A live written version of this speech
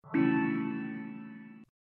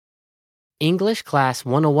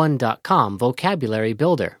EnglishClass101.com Vocabulary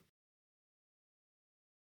Builder.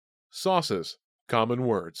 Sauces. Common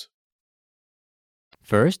words.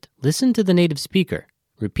 First, listen to the native speaker.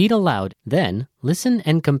 Repeat aloud, then listen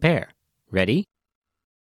and compare. Ready?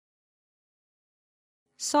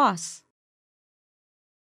 Sauce.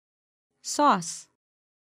 Sauce.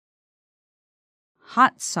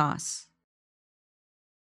 Hot sauce.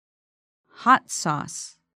 Hot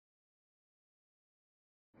sauce.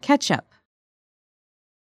 Ketchup.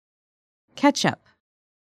 Ketchup.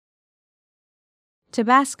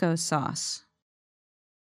 Tabasco sauce.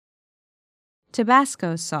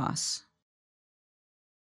 Tabasco sauce.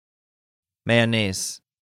 Mayonnaise.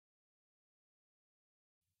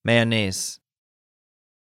 Mayonnaise.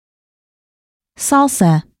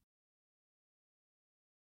 Salsa.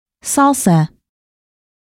 Salsa.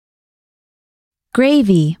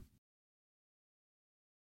 Gravy.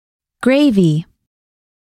 Gravy.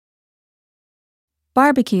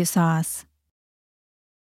 Barbecue sauce.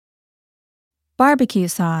 Barbecue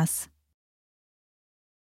sauce.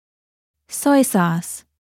 Soy sauce.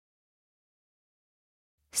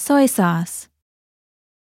 Soy sauce.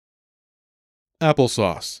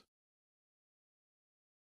 Applesauce.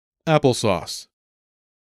 Applesauce.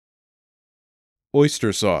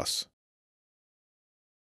 Oyster sauce.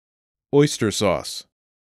 Oyster sauce.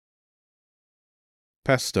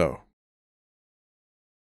 Pesto.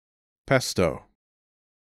 Pesto.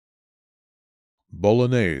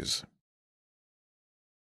 Bolognese.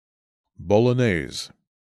 Bolognese.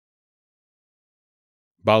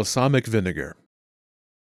 Balsamic vinegar.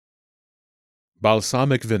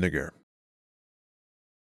 Balsamic vinegar.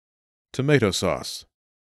 Tomato sauce.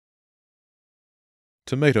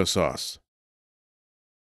 Tomato sauce.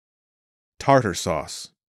 Tartar sauce.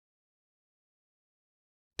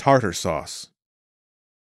 Tartar sauce.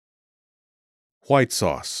 White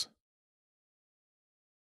sauce.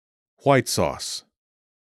 White sauce.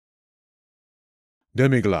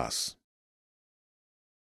 Demi-glace.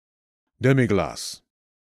 Demi-glace.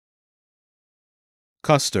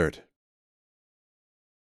 Custard.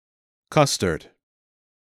 Custard.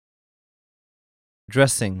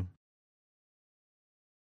 Dressing.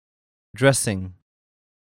 Dressing.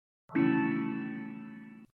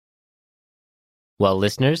 Well,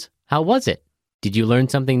 listeners, how was it? Did you learn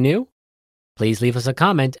something new? Please leave us a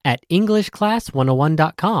comment at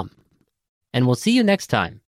EnglishClass101.com. And we'll see you next time.